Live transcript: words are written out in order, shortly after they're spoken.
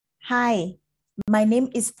Hi, my name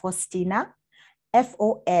is Faustina,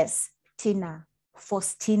 F-O-S, Tina,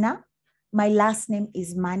 Faustina. My last name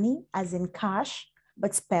is Mani, as in cash,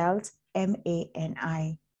 but spelled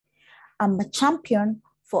M-A-N-I. I'm a champion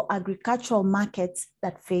for agricultural markets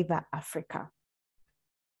that favor Africa.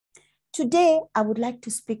 Today, I would like to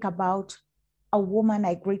speak about a woman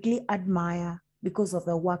I greatly admire because of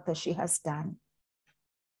the work that she has done.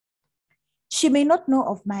 She may not know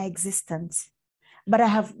of my existence, but I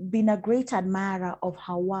have been a great admirer of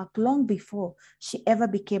her work long before she ever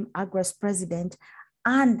became AGRA's president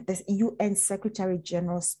and the UN Secretary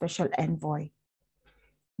General's Special Envoy.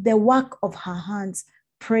 The work of her hands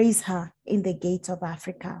praise her in the gates of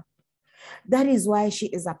Africa. That is why she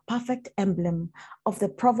is a perfect emblem of the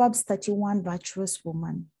Proverbs 31 virtuous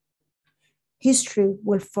woman. History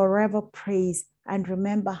will forever praise and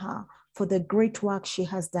remember her for the great work she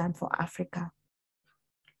has done for Africa.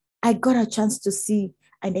 I got a chance to see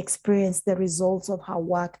and experience the results of her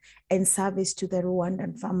work and service to the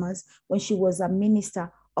Rwandan farmers when she was a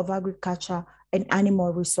Minister of Agriculture and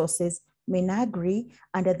Animal Resources, MINAGRI,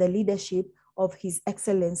 under the leadership of His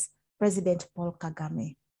Excellency President Paul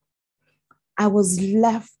Kagame. I was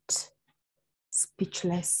left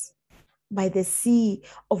speechless by the sea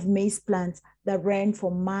of maize plants that ran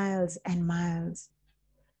for miles and miles.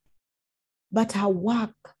 But her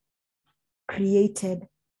work created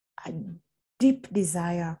a deep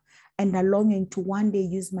desire and a longing to one day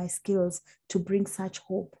use my skills to bring such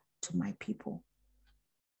hope to my people.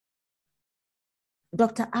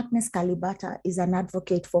 Dr. Agnes Kalibata is an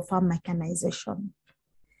advocate for farm mechanization.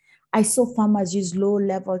 I saw farmers use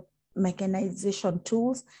low-level mechanization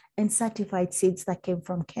tools and certified seeds that came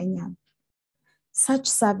from Kenya. Such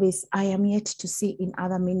service I am yet to see in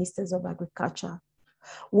other ministers of agriculture.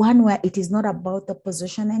 One where it is not about the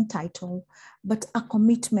position and title, but a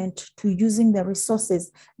commitment to using the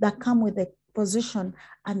resources that come with the position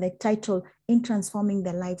and the title in transforming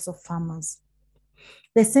the lives of farmers.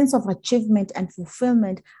 The sense of achievement and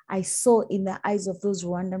fulfillment I saw in the eyes of those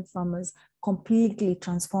Rwandan farmers completely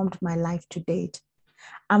transformed my life to date.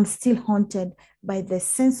 I'm still haunted by the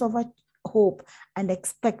sense of hope and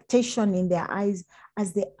expectation in their eyes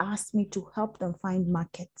as they asked me to help them find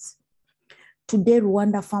markets. Today,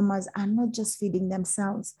 Rwanda farmers are not just feeding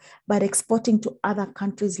themselves, but exporting to other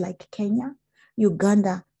countries like Kenya,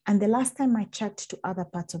 Uganda, and the last time I checked, to other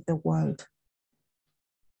parts of the world.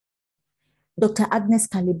 Dr. Agnes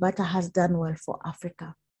Kalibata has done well for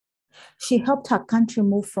Africa. She helped her country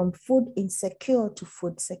move from food insecure to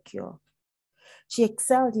food secure. She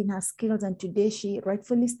excelled in her skills, and today she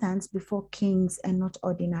rightfully stands before kings and not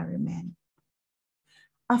ordinary men.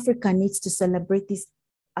 Africa needs to celebrate this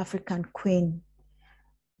African queen.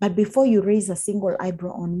 But before you raise a single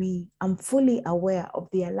eyebrow on me, I'm fully aware of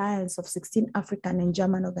the alliance of 16 African and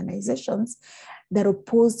German organizations that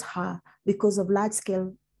opposed her because of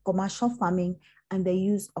large-scale commercial farming and the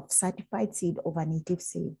use of certified seed over native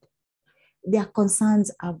seed. Their concerns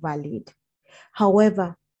are valid.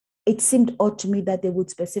 However, it seemed odd to me that they would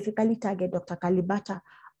specifically target Dr. Kalibata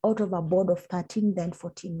out of a board of 13, then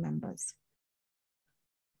 14 members.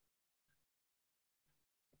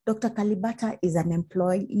 Dr. Kalibata is an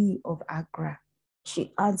employee of AGRA.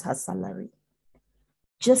 She earns her salary.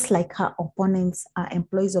 Just like her opponents are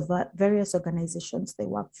employees of various organizations they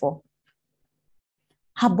work for.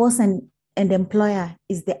 Her boss and employer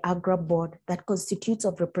is the AGRA board that constitutes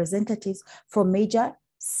of representatives from major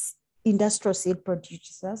industrial seed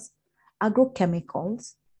producers,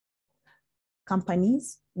 agrochemicals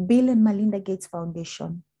companies, Bill and Melinda Gates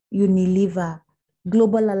Foundation, Unilever,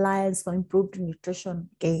 Global Alliance for Improved Nutrition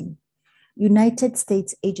Gain, United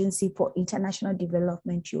States Agency for International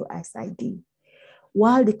Development, USAID,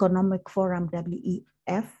 World Economic Forum,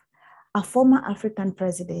 WEF, a former African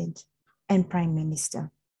president and prime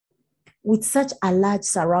minister. With such a large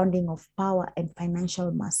surrounding of power and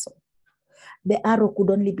financial muscle, the arrow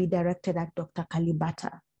could only be directed at Dr.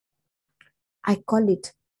 Kalibata. I call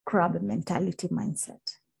it crab mentality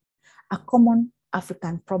mindset, a common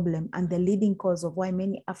African problem and the leading cause of why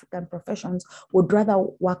many African professions would rather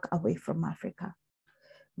walk away from Africa.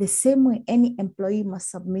 The same way any employee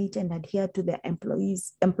must submit and adhere to their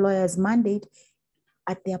employer's mandate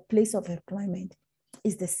at their place of employment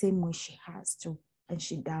is the same way she has to, and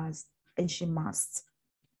she does, and she must.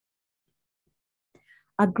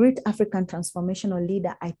 A great African transformational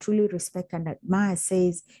leader I truly respect and admire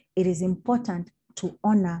says it is important to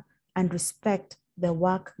honor and respect the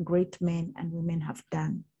work great men and women have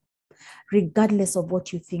done, regardless of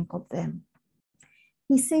what you think of them.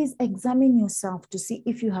 He says, examine yourself to see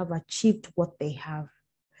if you have achieved what they have.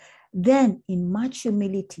 Then, in much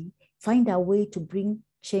humility, find a way to bring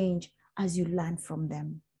change as you learn from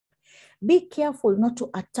them. Be careful not to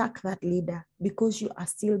attack that leader because you are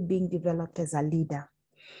still being developed as a leader.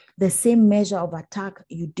 The same measure of attack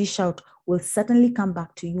you dish out will certainly come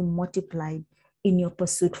back to you multiplied in your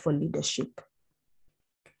pursuit for leadership.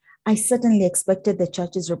 I certainly expected the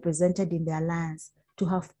churches represented in the alliance to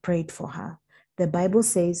have prayed for her. The Bible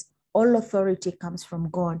says all authority comes from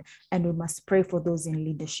God, and we must pray for those in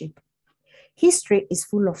leadership. History is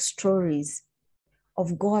full of stories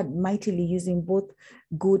of God mightily using both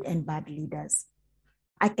good and bad leaders.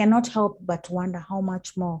 I cannot help but wonder how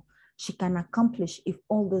much more she can accomplish if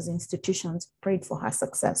all those institutions prayed for her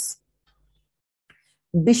success.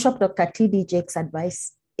 Bishop Dr. T.D. Jake's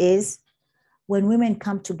advice is, when women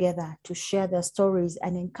come together to share their stories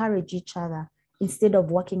and encourage each other instead of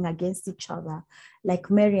working against each other, like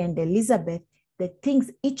Mary and Elizabeth, the things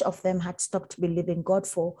each of them had stopped believing God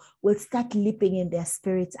for will start leaping in their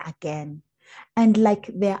spirits again. And like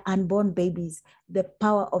their unborn babies, the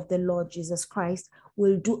power of the Lord Jesus Christ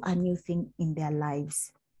will do a new thing in their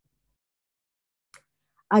lives.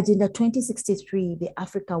 Agenda 2063, the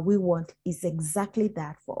Africa we want, is exactly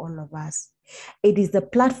that for all of us. It is the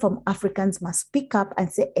platform Africans must speak up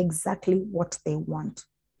and say exactly what they want.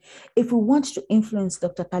 If we want to influence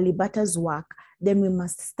Dr. Kalibata's work, then we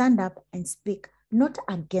must stand up and speak not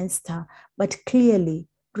against her, but clearly,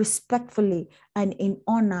 respectfully, and in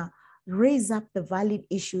honor, raise up the valid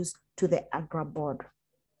issues to the AGRA board.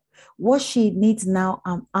 What she needs now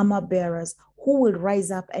are armor bearers who will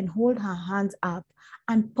rise up and hold her hands up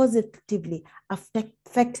and positively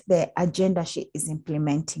affect the agenda she is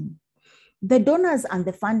implementing. The donors and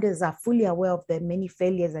the funders are fully aware of their many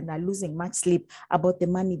failures and are losing much sleep about the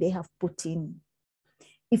money they have put in.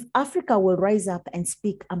 If Africa will rise up and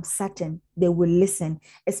speak, I'm certain they will listen,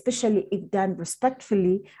 especially if done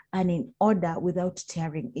respectfully and in order without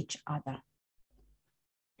tearing each other.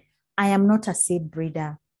 I am not a seed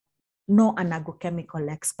breeder, nor an agrochemical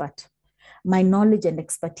expert. My knowledge and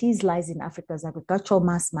expertise lies in Africa's agricultural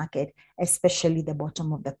mass market, especially the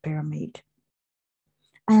bottom of the pyramid.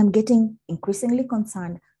 I am getting increasingly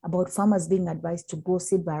concerned about farmers being advised to grow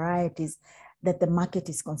seed varieties that the market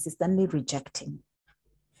is consistently rejecting.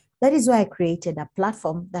 That is why I created a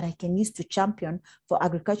platform that I can use to champion for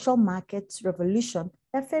agricultural markets revolution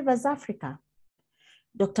that favors Africa.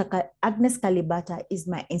 Dr. Agnes Kalibata is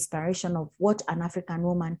my inspiration of what an African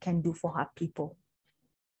woman can do for her people.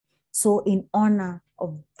 So in honor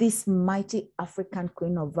of this mighty African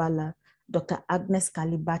queen of valor, Dr. Agnes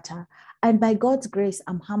Kalibata, and by God's grace,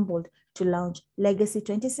 I'm humbled to launch Legacy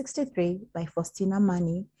 2063 by Faustina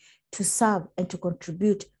Mani to serve and to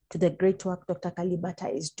contribute to the great work Dr.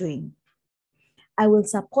 Kalibata is doing. I will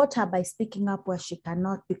support her by speaking up where she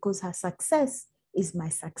cannot, because her success is my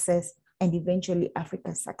success and eventually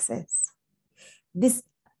Africa's success. This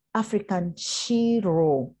African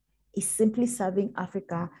Shiro is simply serving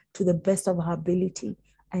Africa to the best of her ability.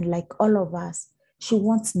 And like all of us, she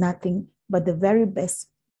wants nothing but the very best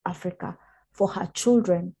Africa for her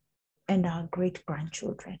children and our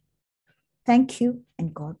great-grandchildren. Thank you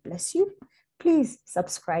and God bless you. Please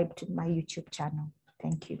subscribe to my YouTube channel.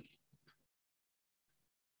 Thank you.